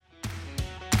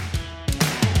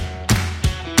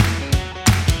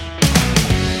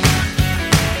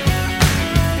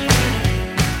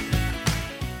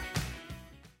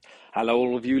Hello,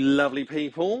 all of you lovely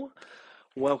people.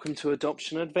 Welcome to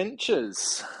Adoption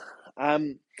Adventures.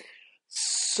 Um,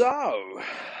 so,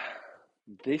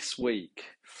 this week,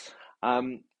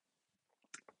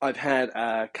 I've had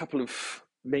a couple of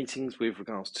meetings with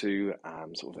regards to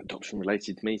sort of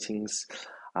adoption-related meetings.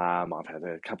 I've had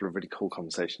a couple of really cool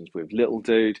conversations with Little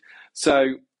Dude.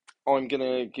 So, I'm going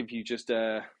to give you just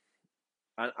an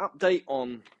update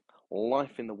on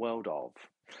life in the world of.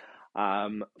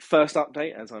 First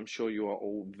update, as I'm sure you are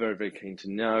all very, very keen to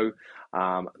know,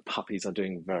 puppies are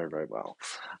doing very, very well.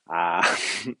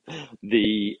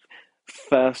 The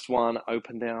first one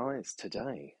opened their eyes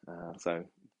today, so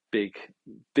big,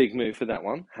 big move for that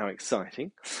one. How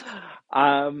exciting!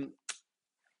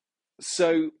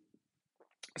 So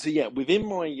yeah, within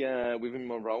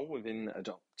my role within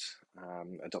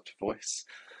Adoptive Voice,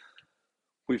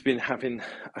 we've been having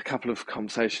a couple of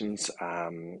conversations,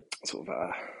 sort of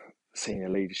a senior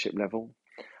leadership level,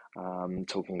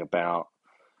 talking about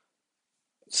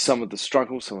some of the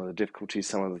struggles, some of the difficulties,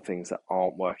 some of the things that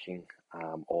aren't working,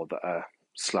 or that are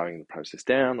slowing the process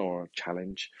down or a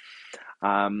challenge,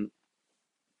 and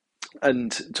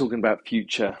talking about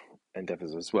future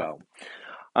endeavours as well.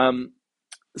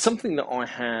 Something that I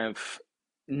have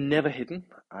never hidden,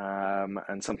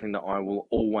 and something that I will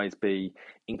always be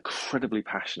incredibly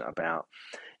passionate about,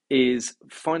 is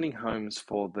finding homes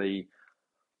for the,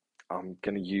 I'm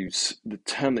going to use the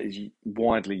term that is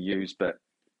widely used, but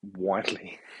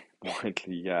widely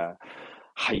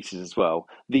hated as well,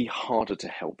 the harder to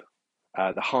help,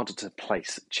 the harder to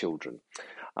place children.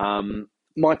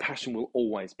 My passion will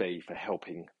always be for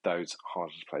helping those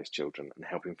harder to place children and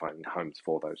helping finding homes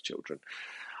for those children.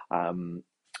 I'm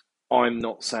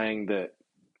not saying that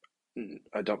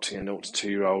adopting a 0 to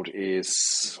 2-year-old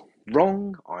is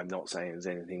wrong. I'm not saying there's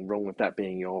anything wrong with that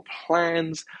being your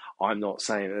plans. I'm not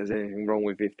saying there's anything wrong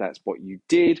with if that's what you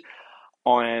did.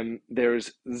 There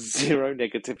is zero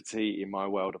negativity in my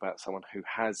world about someone who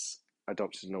has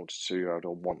adopted a 0 to 2-year-old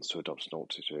or wants to adopt a 0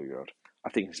 to 2-year-old. I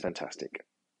think it's fantastic.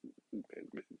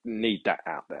 Need that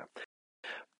out there.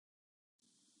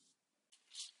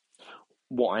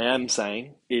 What I am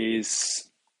saying is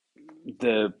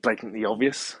the blatantly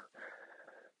obvious.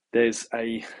 There's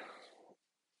a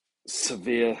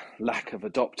severe lack of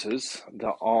adopters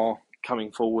that are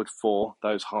coming forward for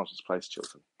those hardest to place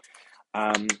children.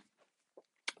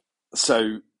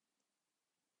 So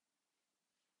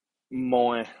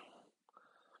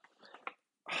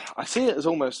I see it as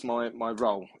almost my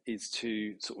role is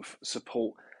to sort of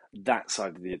support that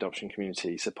side of the adoption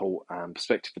community, support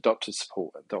prospective adopters,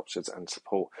 support adopters, and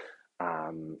support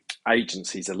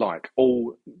agencies alike,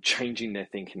 all changing their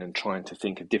thinking and trying to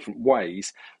think of different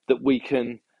ways that we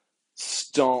can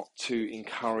start to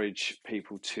encourage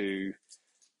people to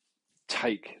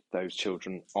take those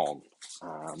children on.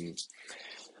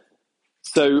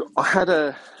 So I had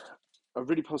a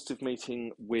really positive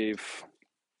meeting with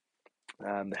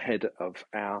the head of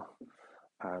our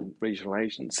regional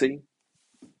agency.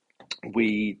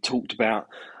 We talked about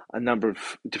a number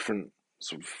of different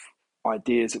sort of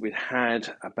ideas that we'd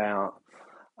had about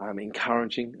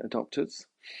encouraging adopters.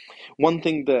 One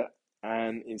thing that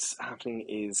is happening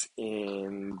is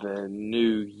in the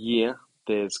new year,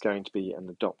 there's going to be an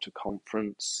adopter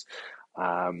conference,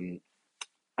 and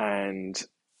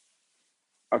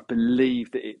I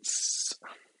believe that it's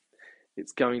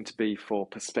going to be for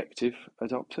prospective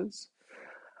adopters,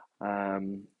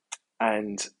 and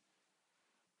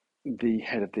the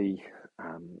head of the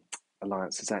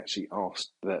Alliance has actually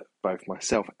asked that both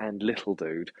myself and Little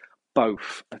Dude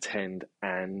both attend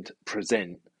and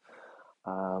present,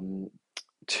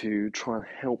 to try and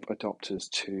help adopters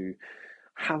to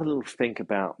have a little think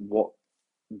about what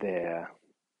they're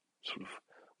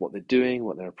doing,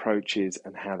 what their approach is,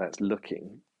 and how that's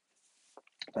looking,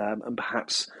 and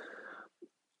perhaps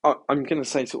I'm going to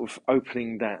say sort of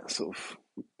opening that sort of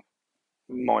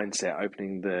mindset,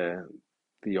 opening the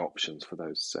options for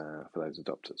those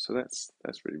adopters. So that's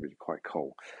really, really quite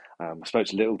cool. I spoke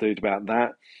to Little Dude about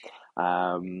that,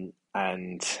 and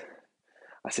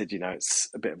I said, it's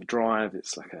a bit of a drive.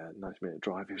 It's like a 90-minute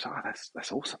drive. He was like, oh,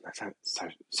 that's awesome. That sounds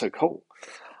so cool.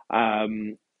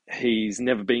 He's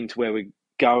never been to where we're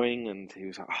going, and he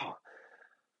was like, oh,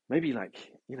 maybe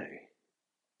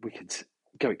we could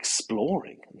go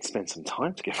exploring and spend some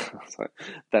time together. I was like,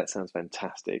 that sounds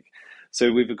fantastic.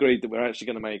 So we've agreed that we're actually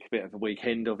going to make a bit of a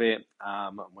weekend of it.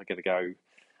 We're going to go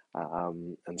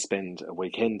and spend a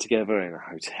weekend together in a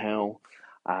hotel.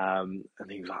 And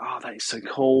he was like, oh, that is so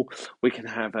cool. We can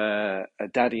have a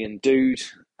daddy and dude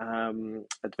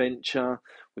adventure.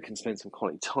 We can spend some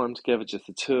quality time together, just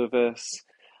the two of us.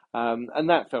 And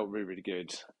that felt really, really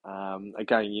good.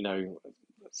 Again,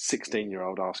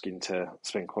 16-year-old asking to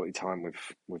spend quality time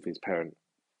with his parent.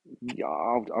 Yeah,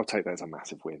 I'll take that as a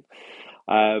massive win.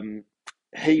 Um,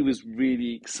 he was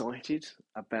really excited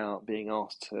about being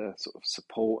asked to sort of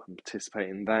support and participate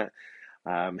in that.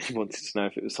 He wanted to know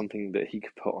if it was something that he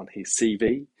could put on his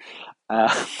CV.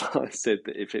 I said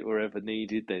that if it were ever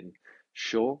needed, then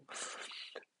sure.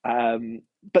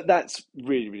 But that's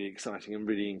really, really exciting and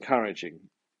really encouraging.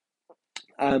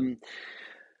 Um,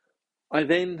 I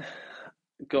then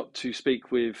got to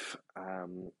speak with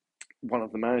one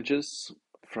of the managers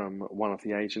from one of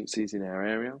the agencies in our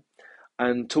area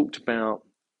and talked about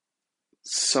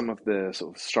some of the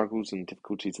sort of struggles and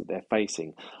difficulties that they're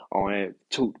facing. I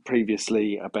talked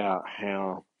previously about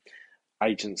how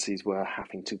agencies were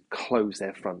having to close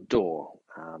their front door,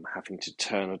 having to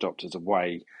turn adopters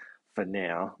away for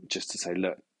now, just to say,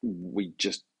 look, we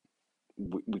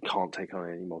can't take on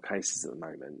any more cases at the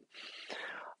moment.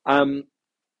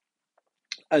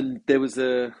 And there was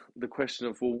the question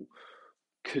of, well,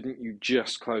 couldn't you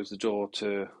just close the door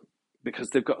to, because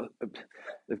they've got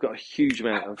a huge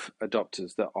amount of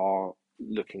adopters that are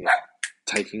looking at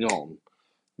taking on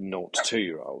 0 to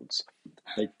 2-year-olds.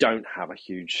 They don't have a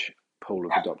huge pool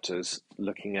of adopters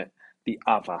looking at the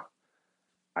other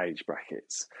age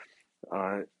brackets.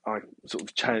 I sort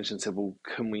of challenged and said, well,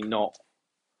 are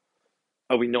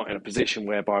we not in a position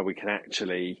whereby we can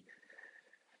actually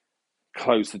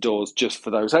close the doors just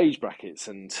for those age brackets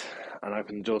and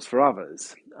open the doors for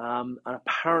others? And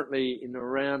apparently in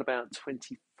around about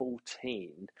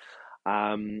 2014,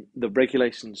 the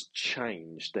regulations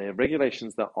changed. They're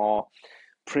regulations that are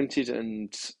printed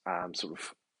and sort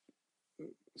of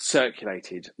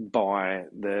circulated by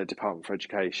the Department for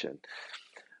Education.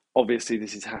 Obviously,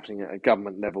 this is happening at a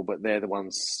government level, but they're the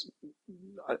ones.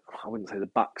 I wouldn't say the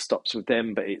buck stops with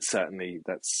them, but it's certainly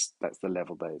that's the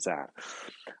level that it's at,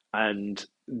 and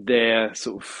their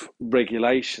sort of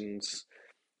regulations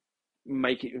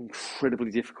make it incredibly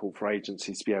difficult for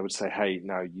agencies to be able to say, "Hey,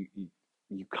 no,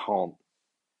 you can't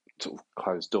sort of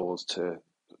close doors to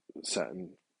certain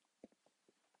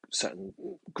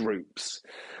groups.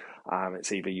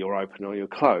 It's either you're open or you're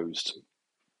closed."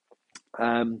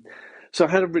 So I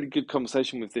had a really good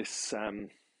conversation with this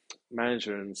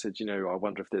manager and said, I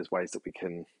wonder if there's ways that we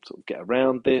can sort of get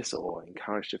around this or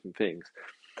encourage different things.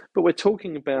 But we're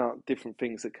talking about different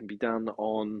things that can be done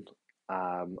on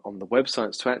the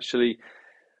websites to actually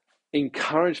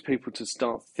encourage people to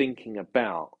start thinking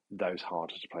about those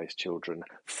harder to place children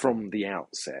from the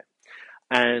outset.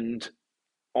 And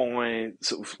I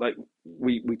sort of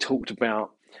we talked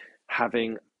about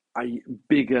having a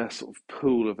bigger sort of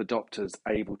pool of adopters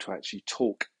able to actually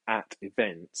talk at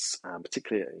events,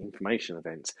 particularly at information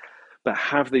events, but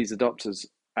have these adopters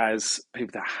as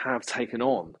people that have taken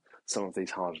on some of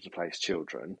these harder to place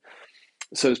children.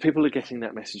 So as people are getting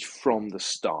that message from the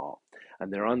start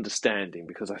and they're understanding,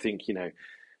 because I think,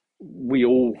 we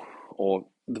all, or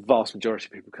the vast majority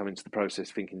of people come into the process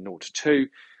thinking 0 to 2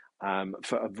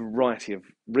 for a variety of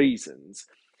reasons.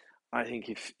 I think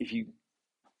if you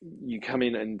come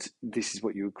in and this is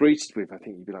what you were greeted with, I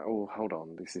think you'd be like, oh, hold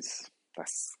on,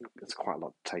 that's quite a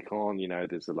lot to take on.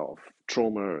 There's a lot of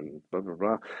trauma and blah blah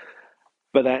blah.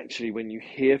 But actually, when you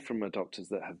hear from adopters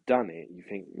that have done it, you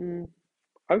think,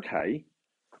 okay,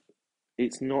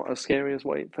 it's not as scary as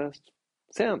what it first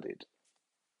sounded.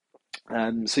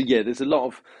 So yeah, there's a lot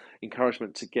of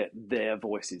encouragement to get their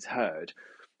voices heard.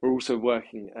 We're also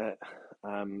working at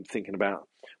thinking about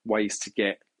ways to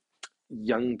get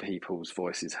young people's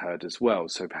voices heard as well.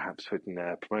 So perhaps putting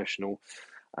a promotional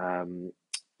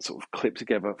sort of clip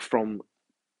together from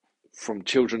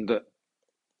children that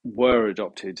were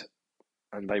adopted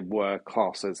and they were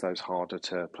classed as those harder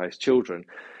to place children,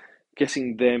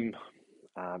 getting them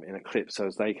in a clip so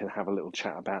as they can have a little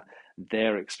chat about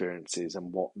their experiences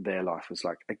and what their life was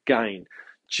like. Again,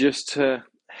 just to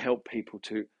help people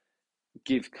to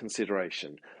give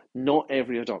consideration. Not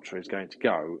every adopter is going to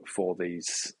go for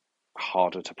these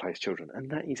harder to place children, and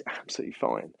that is absolutely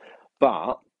fine.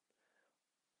 But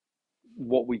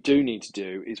what we do need to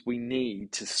do is we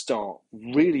need to start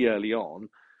really early on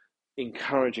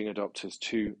encouraging adopters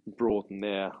to broaden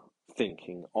their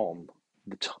thinking on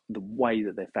the way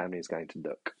that their family is going to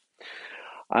look.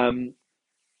 And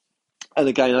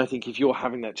again, I think if you're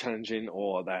having that challenging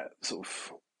or that sort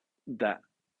of that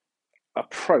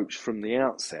approach from the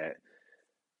outset,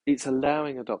 it's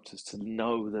allowing adopters to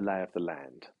know the lay of the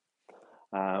land.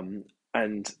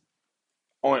 And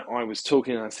I was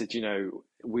talking and I said,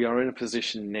 we are in a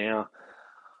position now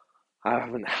I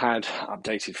haven't had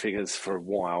updated figures for a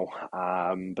while,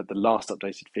 but the last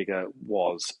updated figure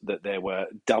was that there were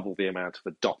double the amount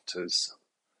of adopters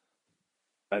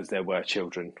as there were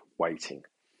children waiting.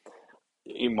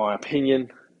 In my opinion,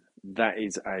 that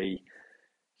is a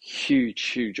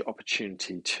huge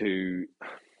opportunity to,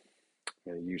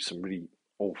 I'm going to use some really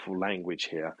awful language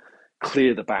here,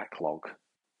 clear the backlog.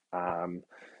 Um,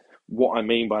 what I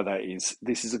mean by that is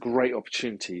this is a great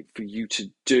opportunity for you to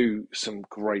do some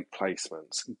great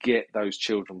placements, get those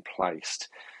children placed.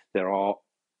 There are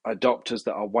adopters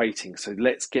that are waiting, so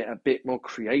let's get a bit more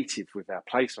creative with our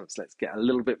placements. Let's get a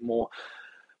little bit more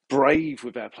brave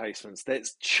with our placements.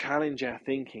 Let's challenge our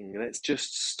thinking. Let's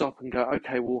just stop and go,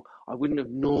 okay, well, I wouldn't have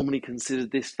normally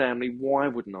considered this family. Why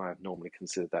wouldn't I have normally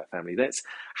considered that family? Let's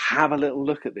have a little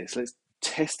look at this. Let's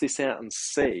test this out and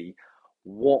see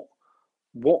what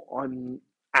I'm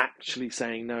actually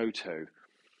saying no to.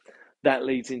 That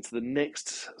leads into the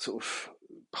next sort of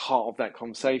part of that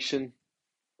conversation,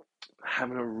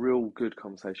 having a real good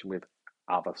conversation with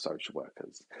other social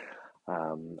workers.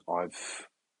 I've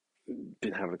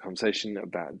been having a conversation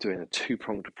about doing a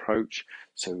two-pronged approach,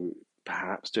 so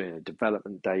perhaps doing a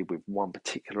development day with one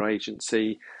particular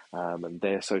agency and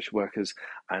their social workers,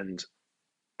 and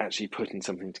actually putting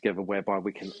something together whereby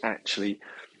we can actually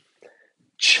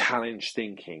challenge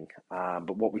thinking.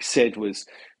 But what we said was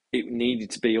it needed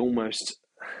to be almost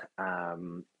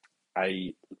we're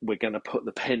going to put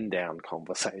the pen down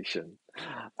conversation.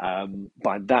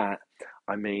 By that,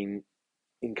 I mean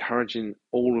encouraging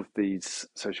all of these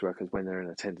social workers when they're in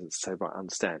attendance to say, right,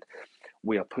 understand,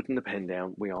 we are putting the pen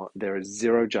down. There is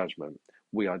zero judgment.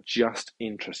 We are just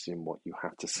interested in what you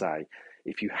have to say.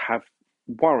 If you have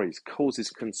worries, causes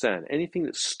concern, anything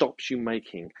that stops you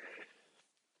making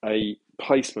a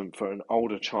placement for an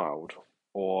older child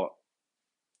or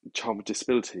child with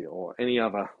disability or any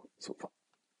other sort of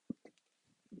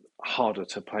harder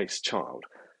to place child,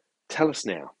 tell us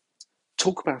now.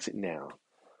 Talk about it now.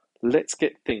 Let's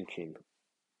get thinking.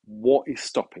 What is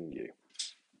stopping you?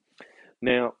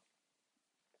 Now,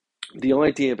 the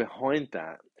idea behind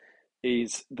that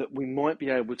is that we might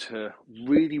be able to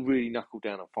really knuckle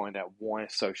down and find out why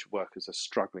social workers are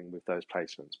struggling with those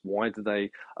placements. Why do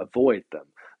they avoid them?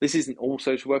 This isn't all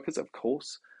social workers, of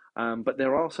course, but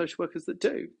there are social workers that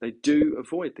do. They do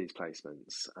avoid these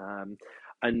placements.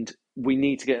 And we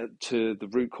need to get to the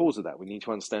root cause of that. We need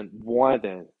to understand why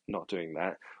they're not doing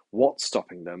that, what's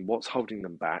stopping them, what's holding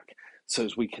them back, so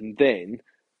as we can then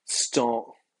start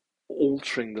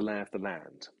altering the lay of the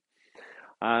land.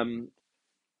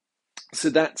 So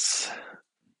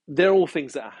they're all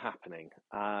things that are happening.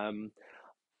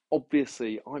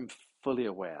 Obviously, I'm fully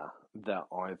aware that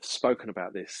I've spoken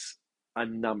about this a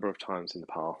number of times in the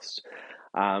past.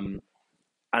 And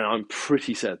I'm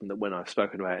pretty certain that when I've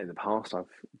spoken about it in the past, I've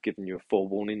given you a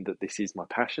forewarning that this is my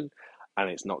passion and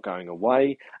it's not going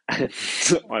away, and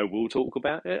I will talk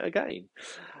about it again.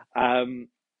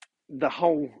 The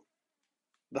whole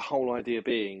idea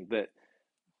being that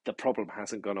the problem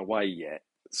hasn't gone away yet,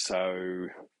 so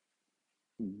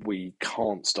we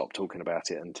can't stop talking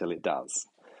about it until it does.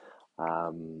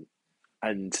 And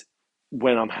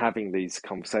when I'm having these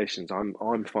conversations, I'm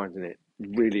finding it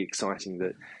really exciting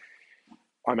that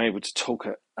I'm able to talk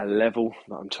at a level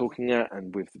that I'm talking at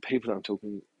and with the people that I'm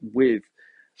talking with,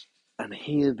 and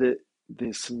hear that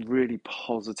there's some really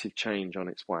positive change on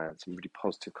its way and some really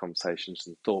positive conversations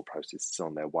and thought processes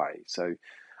on their way. So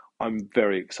I'm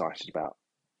very excited about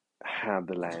how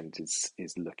the land is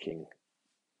looking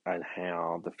and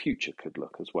how the future could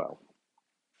look as well.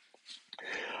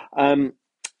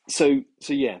 So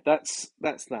yeah, that's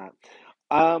that.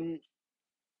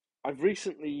 I've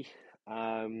recently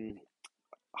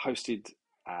hosted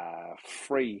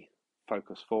free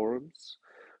focus forums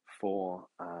for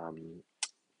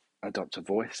Adopt a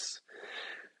Voice.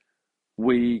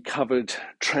 We covered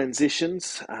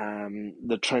transitions.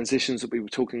 The transitions that we were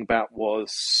talking about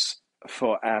was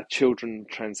for our children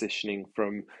transitioning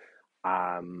from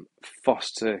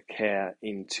foster care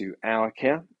into our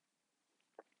care.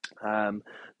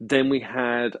 Then we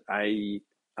had a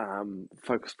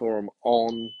focus forum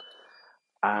on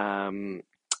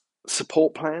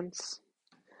support plans,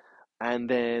 and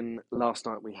then last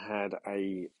night we had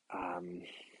a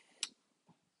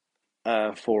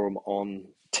forum on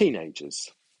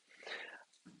teenagers,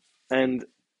 and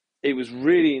it was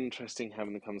really interesting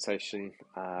having the conversation,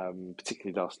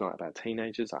 particularly last night about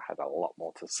teenagers. I had a lot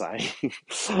more to say.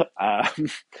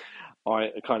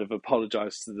 I kind of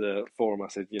apologised to the forum. I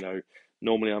said,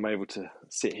 normally I'm able to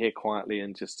sit here quietly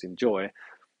and just enjoy,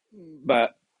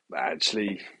 but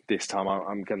actually this time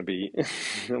I'm going to be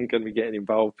I'm going to be getting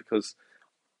involved because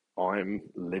I'm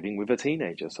living with a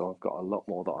teenager, so I've got a lot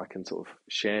more that I can sort of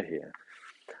share here.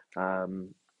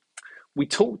 Um, we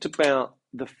talked about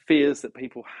the fears that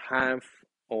people have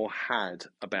or had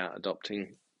about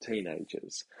adopting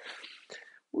teenagers.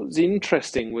 What was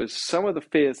interesting was some of the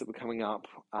fears that were coming up.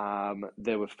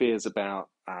 There were fears about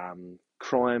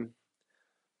crime,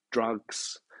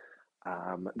 drugs.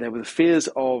 There were the fears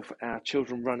of our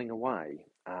children running away,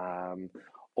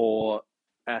 or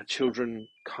our children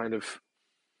kind of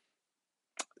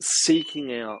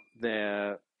seeking out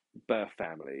their birth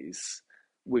families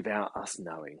without us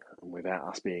knowing and without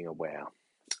us being aware.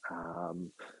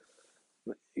 Um,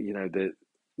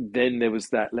 then there was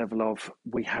that level of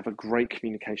we have a great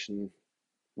communication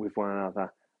with one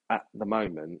another at the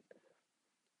moment.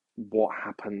 What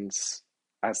happens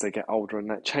as they get older and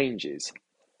that changes?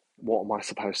 What am I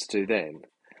supposed to do then?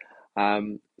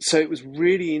 So it was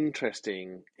really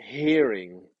interesting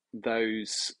hearing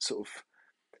those sort of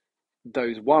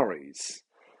those worries.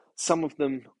 Some of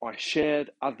them I shared,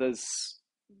 others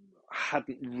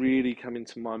hadn't really come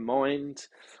into my mind.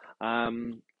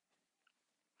 Um,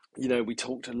 we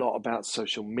talked a lot about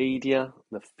social media,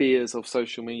 the fears of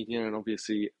social media, and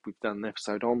obviously we've done an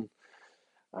episode on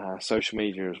social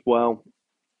media as well.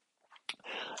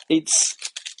 It's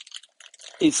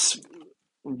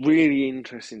really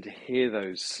interesting to hear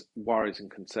those worries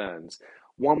and concerns.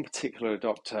 One particular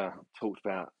adopter talked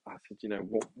about, I said,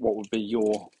 what would be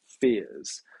your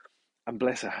fears? And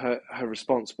bless her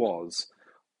response was,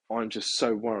 I'm just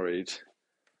so worried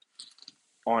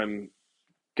I'm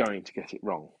going to get it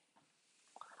wrong.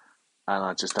 And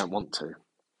I just don't want to.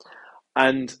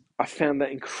 And I found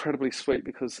that incredibly sweet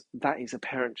because that is a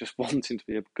parent just wanting to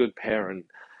be a good parent.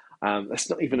 That's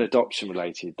not even adoption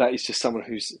related. That is just someone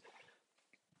who's,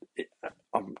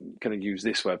 I'm going to use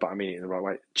this word, but I mean it in the right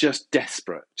way, just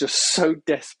desperate, just so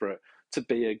desperate to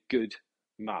be a good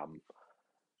mum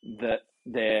that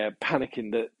they're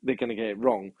panicking that they're going to get it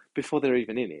wrong before they're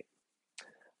even in it.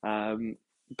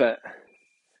 But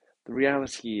the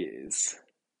reality is,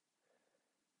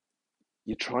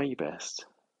 you try your best,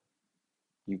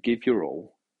 you give your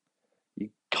all, you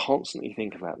constantly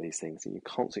think about these things, and you're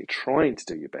constantly trying to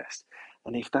do your best.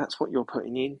 And if that's what you're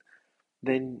putting in,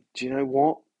 then do you know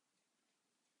what?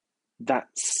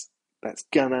 That's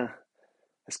gonna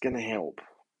help.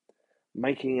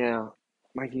 Making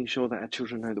sure that our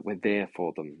children know that we're there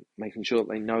for them, making sure that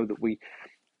they know that we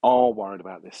are worried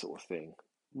about this sort of thing,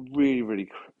 really,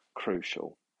 really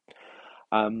crucial.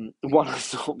 One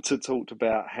doctor talked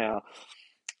about how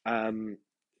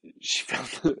she found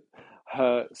that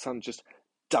her son just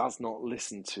does not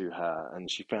listen to her, and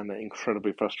she found that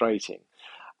incredibly frustrating.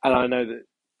 And I know that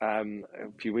a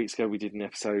few weeks ago we did an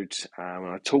episode and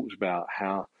I talked about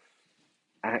how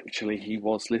actually he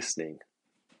was listening.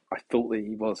 I thought that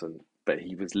he wasn't, but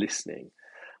he was listening.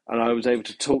 And I was able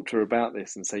to talk to her about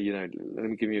this and say, let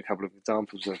me give you a couple of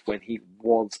examples of when he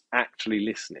was actually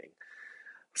listening.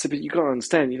 So, but you've got to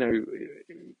understand,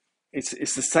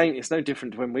 it's the same. It's no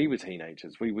different to when we were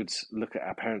teenagers. We would look at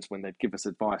our parents when they'd give us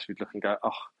advice. We'd look and go,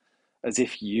 "Oh, as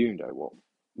if you know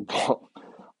what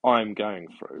I'm going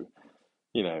through."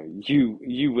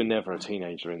 You were never a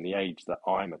teenager in the age that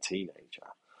I'm a teenager.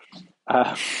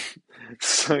 Um,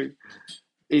 so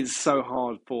it's so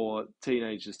hard for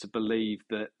teenagers to believe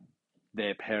that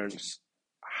their parents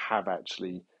have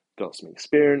actually got some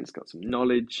experience, got some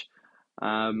knowledge,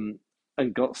 and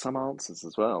got some answers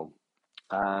as well.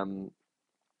 Um,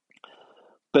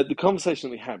 but the conversation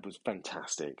we had was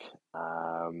fantastic.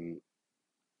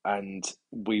 And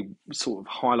we sort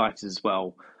of highlighted as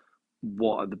well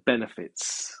what are the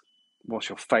benefits, what's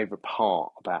your favourite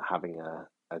part about having a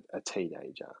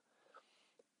teenager.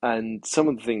 And some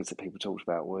of the things that people talked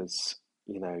about was,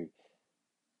 the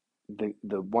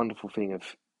wonderful thing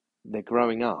of they're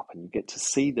growing up and you get to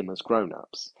see them as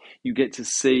grown-ups. You get to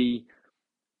see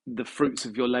the fruits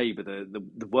of your labour,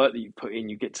 the work that you put in,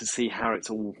 you get to see how it's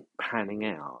all panning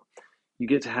out. You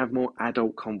get to have more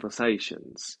adult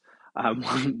conversations.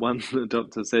 One the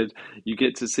doctor said you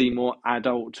get to see more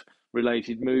adult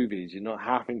related movies. You're not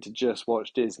having to just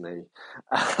watch Disney.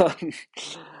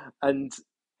 And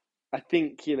I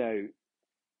think,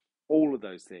 all of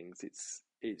those things,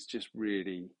 it's just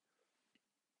really,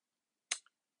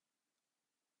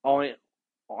 I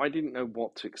didn't know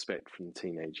what to expect from the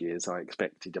teenage years. I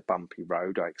expected a bumpy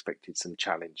road. I expected some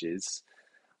challenges.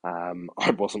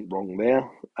 I wasn't wrong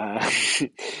there.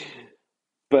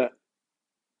 But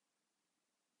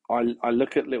I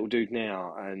look at little dude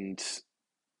now, and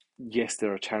yes,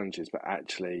 there are challenges, but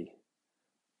actually,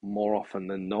 more often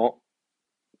than not,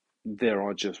 there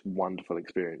are just wonderful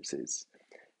experiences.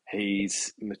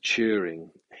 He's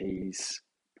maturing. He's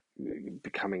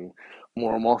becoming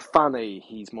more and more funny.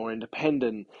 He's more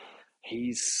independent.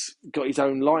 He's got his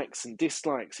own likes and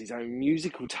dislikes, his own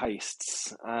musical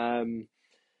tastes.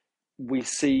 We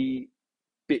see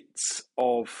bits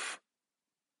of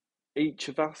each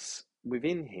of us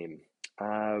within him.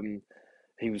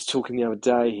 He was talking the other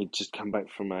day. He'd just come back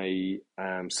from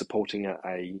supporting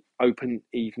a open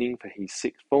evening for his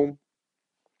sixth form,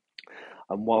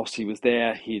 and whilst he was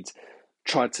there, he'd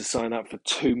tried to sign up for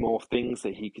two more things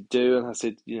that he could do. And I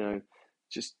said,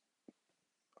 just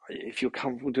if you're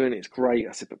comfortable doing it, it's great.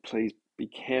 I said, but please be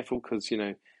careful because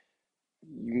you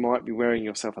might be wearing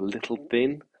yourself a little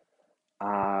thin.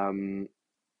 Um,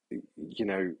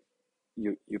 you're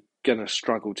gonna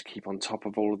struggle to keep on top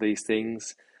of all of these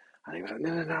things. And he was like,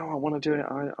 no, I want to do it.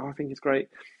 I think it's great.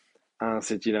 And I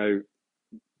said,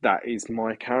 that is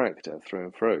my character through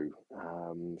and through.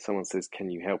 Someone says, can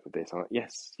you help with this? I'm like,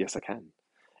 yes, I can.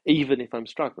 Even if I'm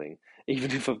struggling, even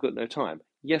if I've got no time,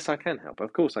 yes, I can help.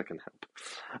 Of course I can help.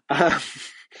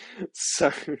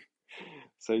 So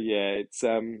yeah, it's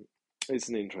an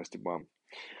interesting one.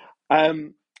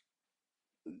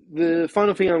 The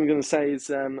final thing I'm going to say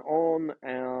is on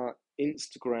our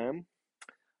Instagram,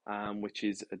 which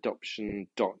is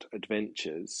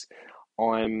adoption.adventures,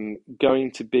 I'm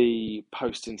going to be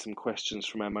posting some questions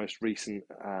from our most recent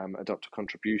adopter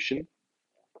contribution.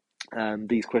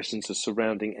 These questions are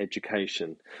surrounding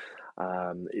education.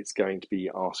 It's going to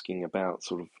be asking about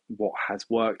sort of what has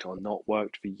worked or not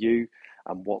worked for you,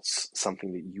 and what's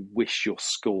something that you wish your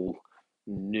school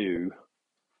knew,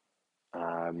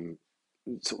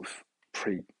 sort of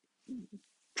pre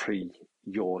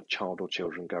your child or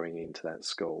children going into that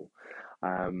school.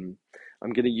 I'm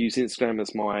going to use Instagram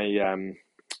as my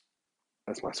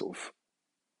sort of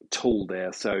tool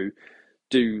there. So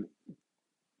do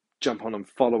jump on and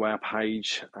follow our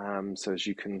page, so as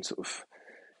you can sort of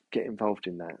get involved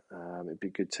in that. It'd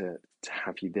be good to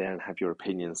have you there and have your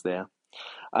opinions there.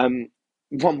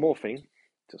 One more thing,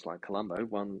 just like Columbo,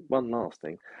 one last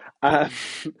thing.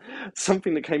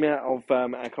 Something that came out of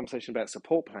our conversation about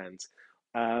support plans,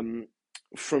 from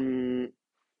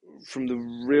the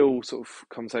real sort of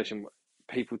conversation,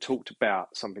 people talked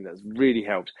about something that's really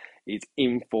helped is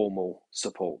informal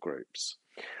support groups.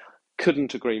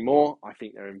 Couldn't agree more. I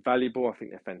think they're invaluable. I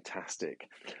think they're fantastic.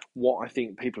 What I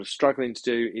think people are struggling to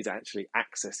do is actually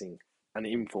accessing an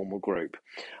informal group.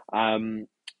 I've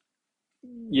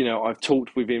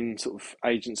talked within sort of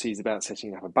agencies about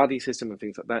setting up a buddy system and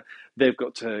things like that. They've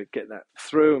got to get that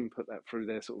through and put that through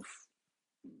their sort of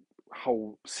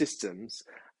whole systems,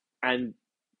 and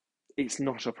it's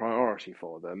not a priority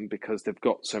for them because they've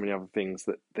got so many other things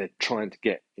that they're trying to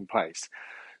get in place.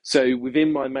 So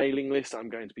within my mailing list, I'm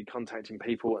going to be contacting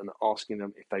people and asking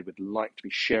them if they would like to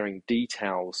be sharing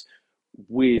details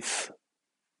with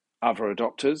other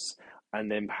adopters,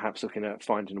 and then perhaps looking at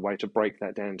finding a way to break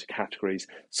that down into categories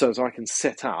so as I can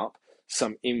set up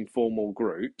some informal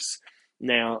groups.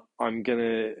 Now, I'm going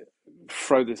to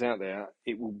throw this out there.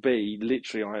 It will be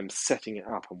literally, I am setting it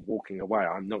up and walking away.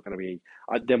 I'm not going to be,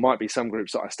 there might be some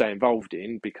groups that I stay involved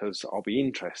in because I'll be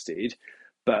interested,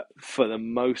 but for the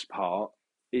most part,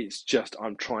 it's just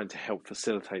I'm trying to help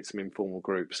facilitate some informal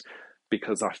groups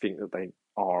because I think that they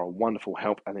are a wonderful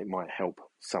help and it might help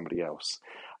somebody else.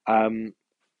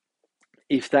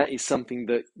 If that is something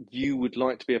that you would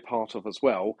like to be a part of as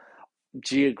well,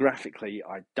 geographically,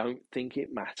 I don't think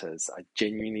it matters. I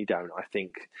genuinely don't. I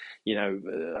think,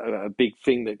 a big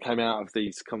thing that came out of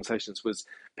these conversations was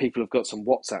people have got some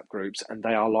WhatsApp groups and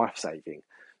they are life-saving.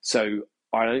 So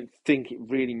I don't think it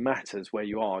really matters where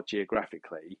you are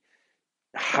geographically.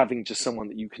 Having just someone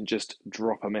that you can just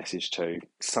drop a message to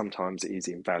sometimes is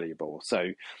invaluable.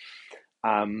 So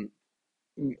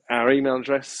our email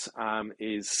address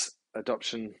is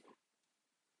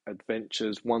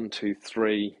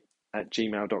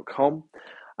adoptionadventures123@gmail.com.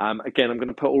 Again, I'm going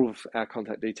to put all of our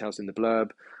contact details in the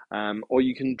blurb, or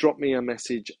you can drop me a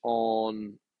message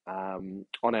on our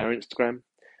Instagram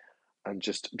and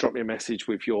just drop me a message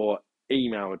with your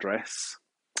email address,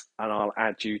 and I'll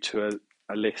add you to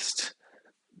a list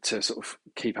to sort of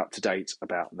keep up to date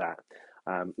about that.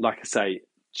 Like I say,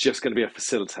 just going to be a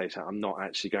facilitator. I'm not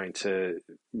actually going to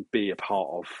be a part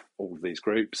of all of these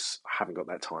groups. I haven't got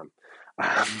that time.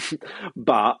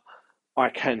 But I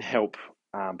can help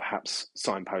perhaps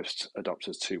signpost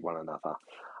adopters to one another.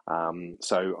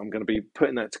 So I'm going to be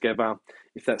putting that together.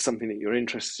 If that's something that you're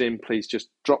interested in, please just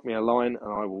drop me a line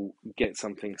and I will get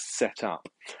something set up.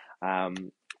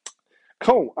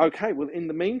 Cool. Okay. Well, in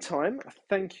the meantime,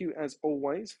 thank you as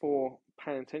always for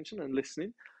paying attention and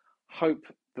listening. Hope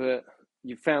that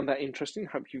you found that interesting.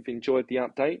 Hope you've enjoyed the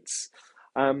updates.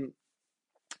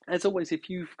 As always, if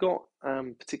you've got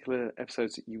particular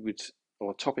episodes that you would,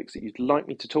 or topics that you'd like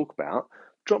me to talk about,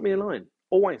 drop me a line.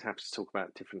 Always happy to talk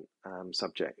about different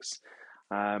subjects.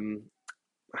 Um,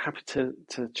 Happy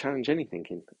to challenge any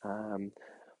thinking.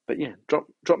 But yeah,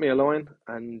 drop me a line,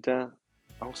 and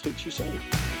I'll speak to you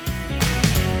soon.